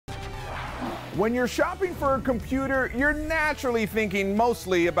When you're shopping for a computer, you're naturally thinking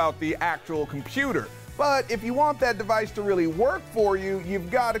mostly about the actual computer. But if you want that device to really work for you, you've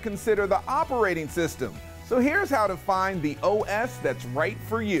got to consider the operating system. So here's how to find the OS that's right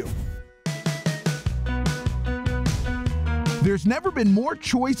for you. There's never been more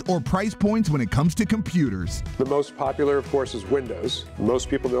choice or price points when it comes to computers. The most popular, of course, is Windows. Most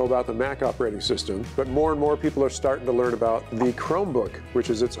people know about the Mac operating system, but more and more people are starting to learn about the Chromebook,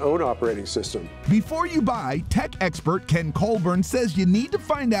 which is its own operating system. Before you buy, tech expert Ken Colburn says you need to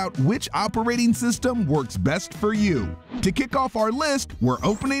find out which operating system works best for you. To kick off our list, we're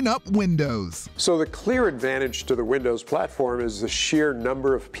opening up Windows. So the clear advantage to the Windows platform is the sheer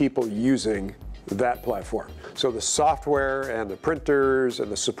number of people using that platform. So the software and the printers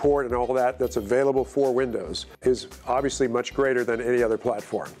and the support and all that that's available for Windows is obviously much greater than any other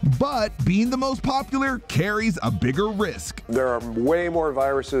platform. But being the most popular carries a bigger risk. There are way more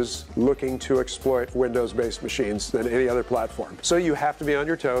viruses looking to exploit Windows-based machines than any other platform. So you have to be on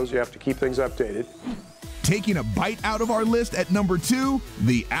your toes, you have to keep things updated. Taking a bite out of our list at number 2,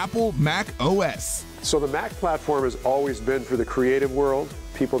 the Apple Mac OS. So the Mac platform has always been for the creative world,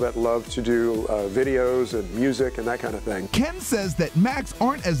 people that love to do videos and music and that kind of thing. Ken says that Macs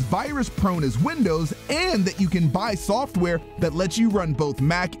aren't as virus prone as Windows and that you can buy software that lets you run both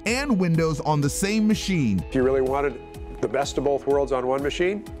Mac and Windows on the same machine. If you really wanted the best of both worlds on one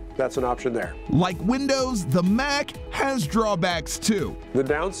machine, that's an option there. Like Windows, the Mac has drawbacks too. The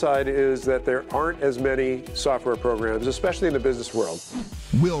downside is that there aren't as many software programs, especially in the business world.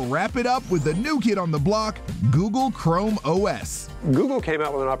 We'll wrap it up with the new kid on the block, Google Chrome OS. Google came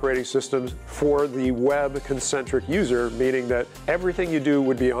out with an operating system for the web-concentric user, meaning that everything you do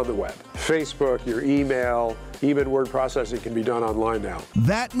would be on the web. Facebook, your email, even word processing can be done online now.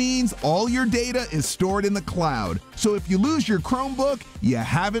 That means all your data is stored in the cloud. So if you lose your Chromebook, you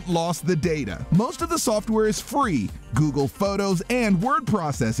haven't lost the data. Most of the software is free, Google Photos and word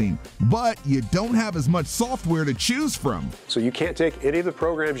processing, but you don't have as much software to choose from. So you can't take any of the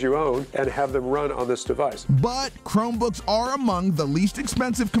programs you own and have them run on this device. But Chromebooks are among the least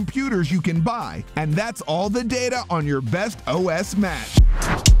expensive computers you can buy, and that's all the data on your best OS match.